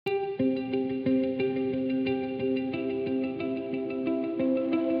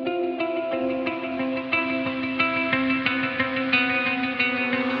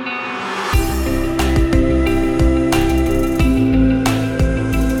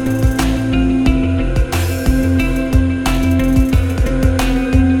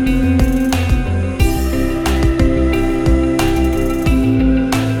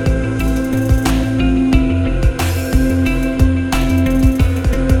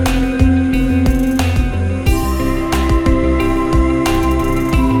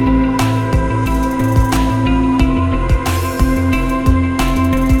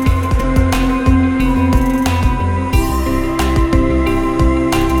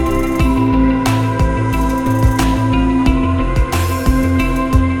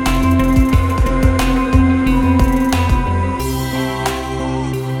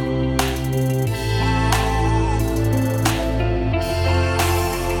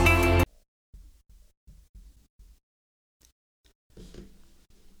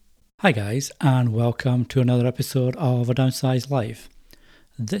Hi guys, and welcome to another episode of A Downsized Life.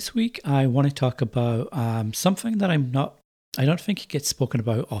 This week I want to talk about something that I don't think it gets spoken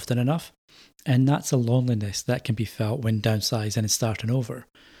about often enough, and that's the loneliness that can be felt when downsizing and starting over.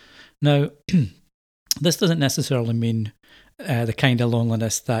 Now, this doesn't necessarily mean the kind of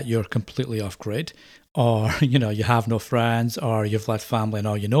loneliness that you're completely off grid, or you have no friends, or you've left family and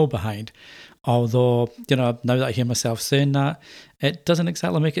all you know behind. Although, now that I hear myself saying that, it doesn't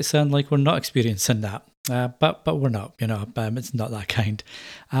exactly make it sound like we're not experiencing that. But we're not, it's not that kind.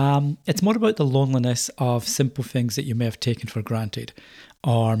 It's more about the loneliness of simple things that you may have taken for granted,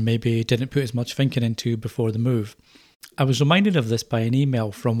 or maybe didn't put as much thinking into before the move. I was reminded of this by an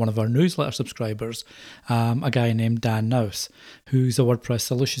email from one of our newsletter subscribers, a guy named Dan Nouse, who's a WordPress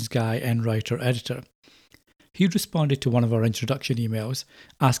solutions guy and writer editor. He responded to one of our introduction emails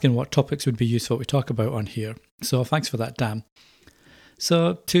asking what topics would be useful to talk about on here. So thanks for that, Dan.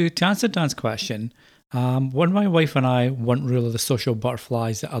 So to answer Dan's question, when my wife and I weren't really the social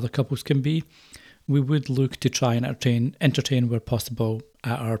butterflies that other couples can be, we would look to try and entertain where possible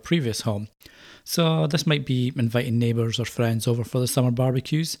at our previous home. So this might be inviting neighbours or friends over for the summer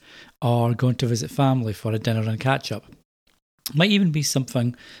barbecues, or going to visit family for a dinner and catch up. Might even be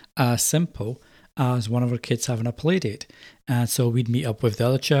something as simple as one of our kids having a play date, and so we'd meet up with the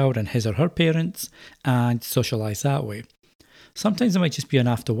other child and his or her parents and socialise that way. Sometimes it might just be an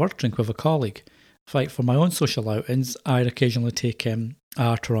after work drink with a colleague. Like for my own social outings, I'd occasionally take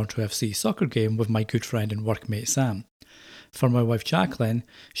our Toronto FC soccer game with my good friend and workmate Sam. For my wife Jacqueline,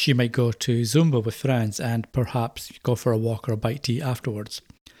 she might go to Zumba with friends and perhaps go for a walk or a bite to eat afterwards.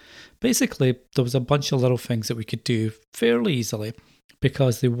 Basically, there was a bunch of little things that we could do fairly easily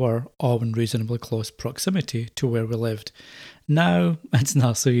because they were all in reasonably close proximity to where we lived. Now, it's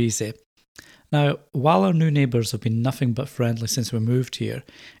not so easy. Now, while our new neighbours have been nothing but friendly since we moved here,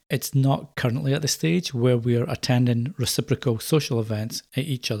 it's not currently at the stage where we're attending reciprocal social events at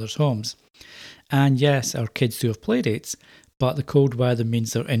each other's homes. And yes, our kids do have play dates, but the cold weather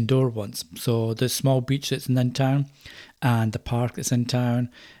means they're indoor ones. So the small beach that's in town and the park that's in town,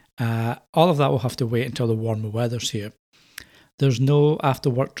 all of that will have to wait until the warmer weather's here. There's no after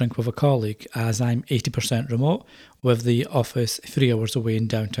work drink with a colleague as I'm 80% remote with the office 3 hours away in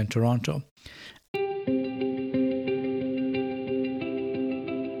downtown Toronto.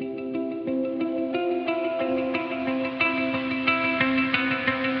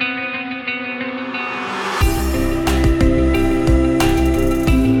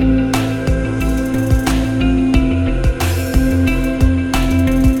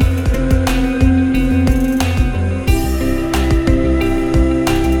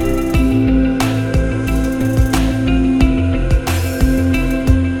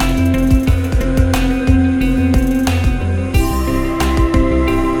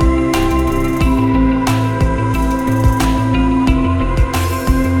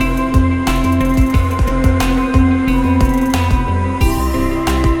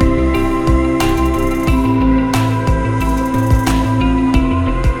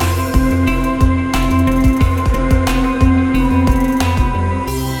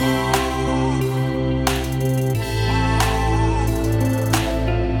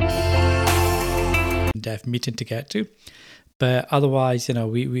 Meeting to get to, but otherwise,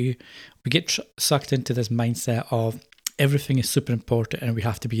 we get sucked into this mindset of everything is super important and we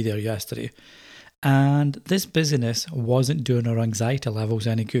have to be there yesterday, and this busyness wasn't doing our anxiety levels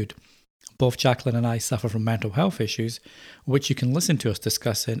any good. Both Jacqueline and I suffer from mental health issues, which you can listen to us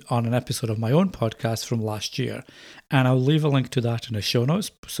discussing on an episode of my own podcast from last year, and I'll leave a link to that in the show notes.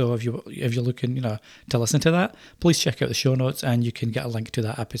 So if you're looking, to listen to that, please check out the show notes and you can get a link to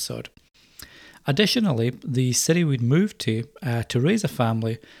that episode. Additionally, the city we'd moved to raise a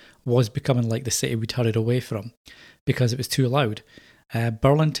family was becoming like the city we'd hurried away from because it was too loud.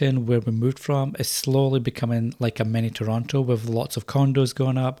 Burlington, where we moved from, is slowly becoming like a mini Toronto with lots of condos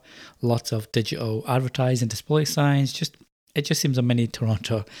going up, lots of digital advertising display signs. It just seems a mini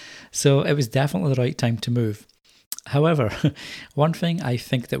Toronto. So it was definitely the right time to move. However, one thing I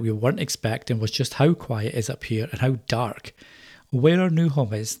think that we weren't expecting was just how quiet it is up here and how dark. Where our new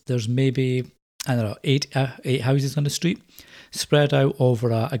home is, there's maybe, I don't know, eight houses on the street, spread out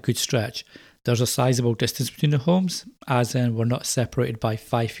over a good stretch. There's a sizable distance between the homes, as in we're not separated by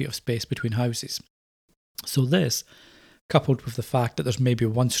 5 feet of space between houses. So this, coupled with the fact that there's maybe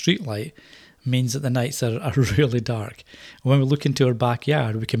one street light, means that the nights are really dark. When we look into our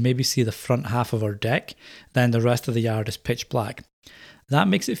backyard, we can maybe see the front half of our deck, then the rest of the yard is pitch black. That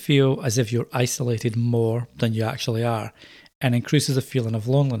makes it feel as if you're isolated more than you actually are, and increases the feeling of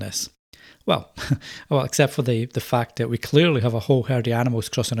loneliness. Well, well, except for the fact that we clearly have a whole herd of animals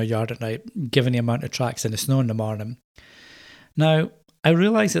crossing our yard at night, given the amount of tracks in the snow in the morning. Now, I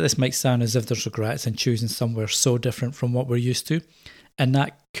realise that this might sound as if there's regrets in choosing somewhere so different from what we're used to, and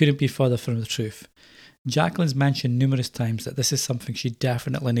that couldn't be further from the truth. Jacqueline's mentioned numerous times that this is something she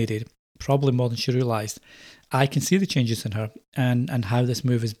definitely needed, probably more than she realised. I can see the changes in her and how this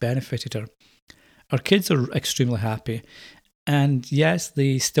move has benefited her. Our kids are extremely happy, and yes,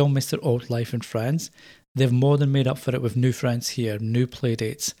 they still miss their old life and friends. They've more than made up for it with new friends here, new play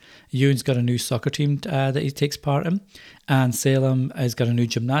dates. Ewan's got a new soccer team that he takes part in, and Salem has got a new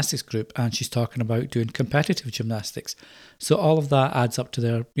gymnastics group, and she's talking about doing competitive gymnastics. So all of that adds up to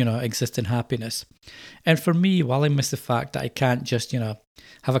their, existing happiness. And for me, while I miss the fact that I can't just,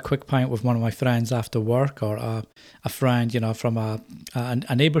 have a quick pint with one of my friends after work or a friend, from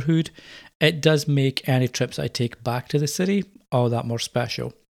a neighbourhood, it does make any trips I take back to the city all that more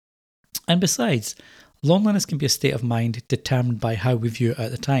special. And besides, loneliness can be a state of mind determined by how we view it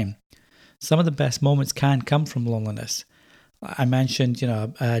at the time. Some of the best moments can come from loneliness. I mentioned,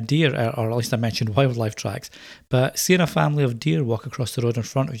 deer, or at least I mentioned wildlife tracks, but seeing a family of deer walk across the road in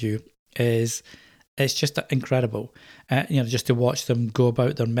front of you it's just incredible. Just to watch them go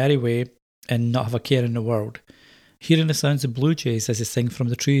about their merry way and not have a care in the world. Hearing the sounds of blue jays as they sing from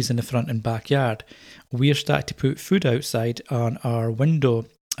the trees in the front and backyard. We're starting to put food outside on our window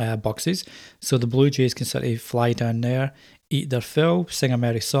boxes, so the blue jays can sort of fly down there, eat their fill, sing a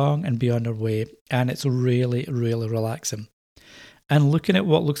merry song, and be on their way. And it's really, really relaxing. And looking at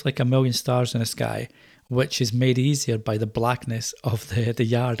what looks like a million stars in the sky, which is made easier by the blackness of the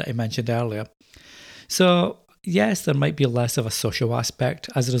yard that I mentioned earlier. So, yes, there might be less of a social aspect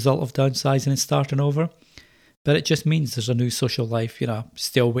as a result of downsizing and starting over, but it just means there's a new social life,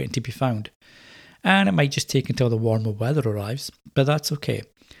 still waiting to be found. And it might just take until the warmer weather arrives, but that's okay.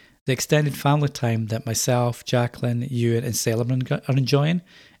 The extended family time that myself, Jacqueline, Ewan and Salem are enjoying,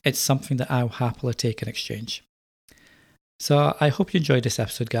 it's something that I'll happily take in exchange. So I hope you enjoyed this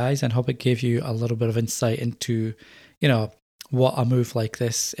episode, guys, and hope it gave you a little bit of insight into, what a move like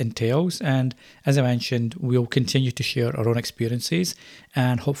this entails. And as I mentioned, we'll continue to share our own experiences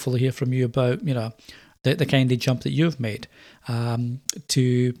and hopefully hear from you about, the kind of jump that you've made. If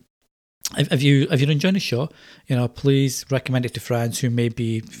you're enjoying the show, please recommend it to friends who may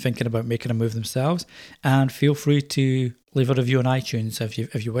be thinking about making a move themselves, and feel free to leave a review on iTunes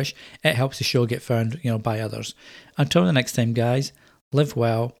if you wish. It helps the show get found, by others. Until the next time, guys, live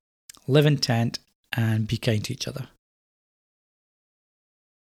well, live intent, and be kind to each other.